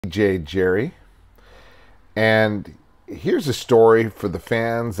Gerry, and here's a story for the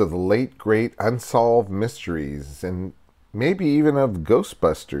fans of the late great Unsolved Mysteries and maybe even of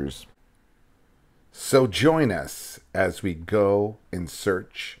Ghostbusters. So join us as we go in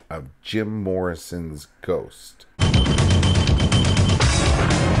search of Jim Morrison's ghost.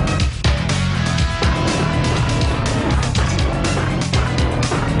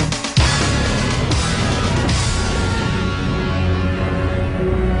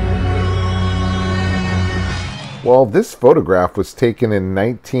 Well, this photograph was taken in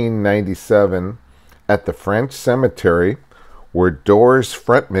 1997 at the French cemetery where Doors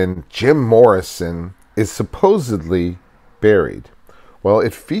frontman Jim Morrison is supposedly buried. Well,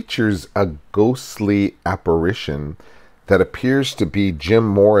 it features a ghostly apparition that appears to be Jim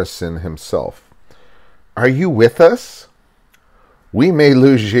Morrison himself. Are you with us? We may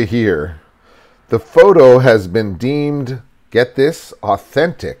lose you here. The photo has been deemed, get this,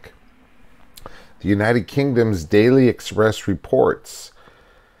 authentic. The United Kingdom's Daily Express reports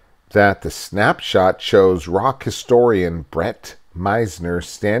that the snapshot shows rock historian Brett Meisner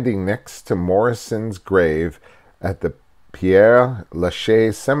standing next to Morrison's grave at the Pere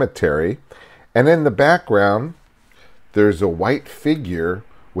Lachaise cemetery, and in the background there's a white figure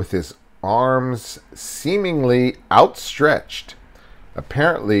with his arms seemingly outstretched.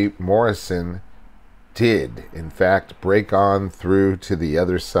 Apparently Morrison did, in fact, break on through to the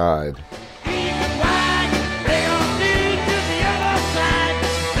other side.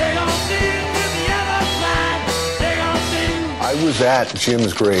 I was at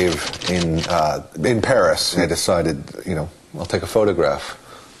Jim's grave in Paris. I decided, I'll take a photograph.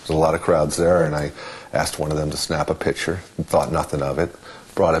 There's a lot of crowds there, and I asked one of them to snap a picture. Thought nothing of it.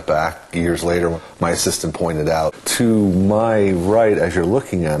 Brought it back. Years later, my assistant pointed out, to my right, as you're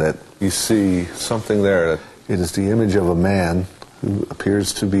looking at it, you see something there. It is the image of a man who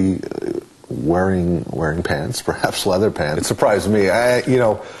appears to be wearing pants, perhaps leather pants. It surprised me.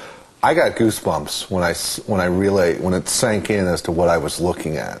 I got goosebumps when it sank in as to what I was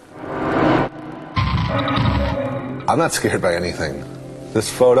looking at. I'm not scared by anything. This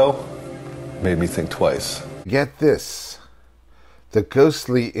photo made me think twice. Get this. The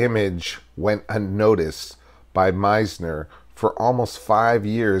ghostly image went unnoticed by Meisner for almost 5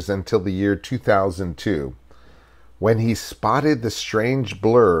 years until the year 2002, when he spotted the strange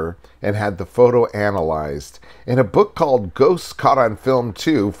blur and had the photo analyzed. In a book called Ghosts Caught on Film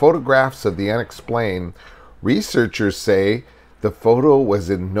 2, Photographs of the Unexplained, researchers say the photo was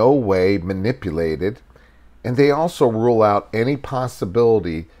in no way manipulated, and they also rule out any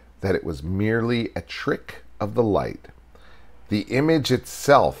possibility that it was merely a trick of the light. The image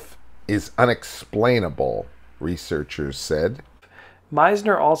itself is unexplainable, researchers said.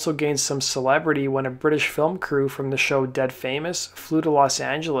 Meisner also gained some celebrity when a British film crew from the show Dead Famous flew to Los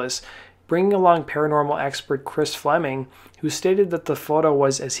Angeles, bringing along paranormal expert Chris Fleming, who stated that the photo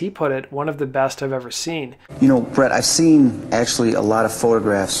was, as he put it, one of the best I've ever seen. Brett, I've seen actually a lot of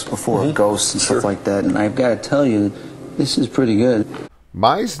photographs before of ghosts and stuff like that, and I've got to tell you, this is pretty good.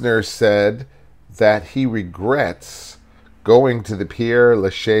 Meisner said that he regrets going to the Pere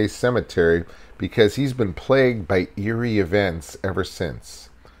Lachaise cemetery because he's been plagued by eerie events ever since.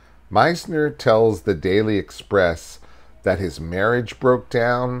 Meisner tells the Daily Express that his marriage broke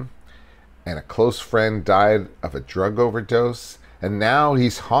down and a close friend died of a drug overdose, and now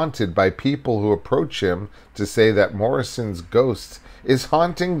he's haunted by people who approach him to say that Morrison's ghost is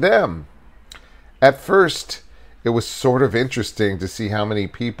haunting them. At first, it was sort of interesting to see how many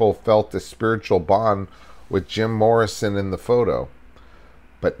people felt a spiritual bond with Jim Morrison in the photo.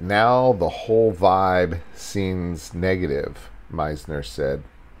 But now the whole vibe seems negative, Meisner said.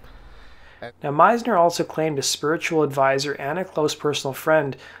 Now, Meisner also claimed a spiritual advisor and a close personal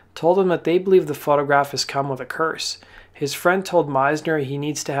friend told him that they believe the photograph has come with a curse. His friend told Meisner he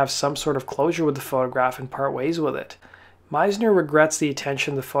needs to have some sort of closure with the photograph and part ways with it. Meisner regrets the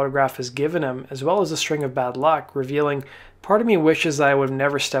attention the photograph has given him, as well as a string of bad luck, revealing, "Part of me wishes that I would have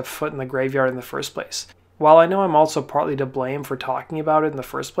never stepped foot in the graveyard in the first place. While I know I'm also partly to blame for talking about it in the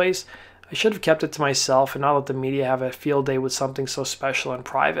first place, I should have kept it to myself and not let the media have a field day with something so special and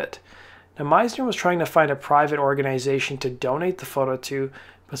private." Now, Meisner was trying to find a private organization to donate the photo to,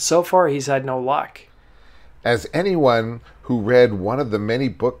 but so far he's had no luck. As anyone who read one of the many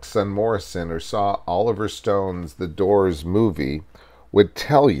books on Morrison or saw Oliver Stone's The Doors movie would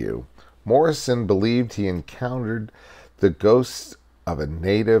tell you, Morrison believed he encountered the ghost of a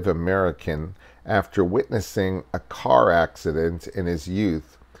Native American after witnessing a car accident in his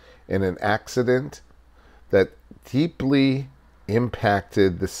youth, in an accident that deeply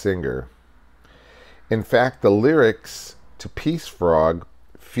impacted the singer. In fact, the lyrics to Peace Frog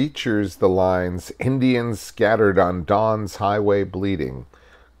features the lines, "Indians scattered on dawn's highway bleeding.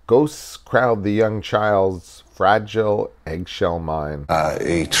 Ghosts crowd the young child's fragile eggshell mind."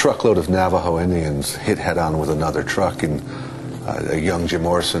 A truckload of Navajo Indians hit head-on with another truck, and a young Jim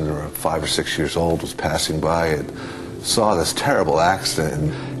Morrison, 5 or 6 years old, was passing by and saw this terrible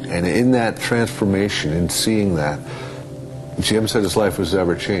accident. And in that transformation, in seeing that, Jim said his life was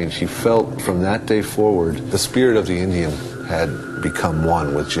ever changed. He felt from that day forward, the spirit of the Indian had become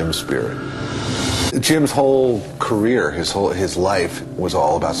one with Jim's spirit. Jim's whole career, his life was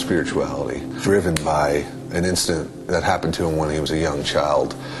all about spirituality, driven by an incident that happened to him when he was a young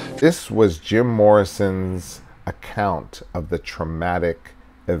child. This was Jim Morrison's account of the traumatic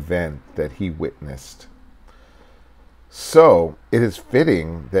event that he witnessed. So, it is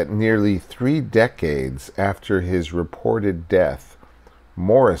fitting that nearly 3 decades after his reported death,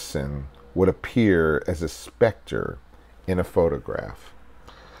 Morrison would appear as a specter in a photograph.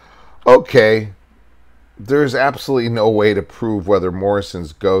 Okay, there's absolutely no way to prove whether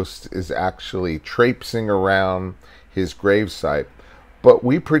Morrison's ghost is actually traipsing around his gravesite, but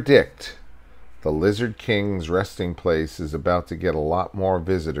we predict the Lizard King's resting place is about to get a lot more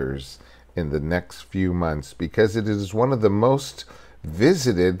visitors in the next few months, because it is one of the most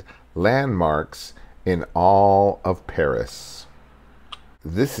visited landmarks in all of Paris.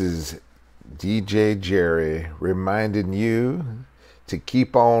 This is DJ Gerry reminding you to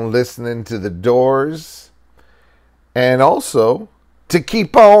keep on listening to The Doors and also to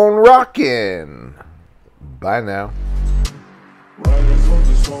keep on rocking. Bye now. Riders on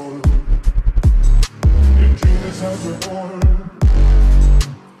the storm, in genius as we're born.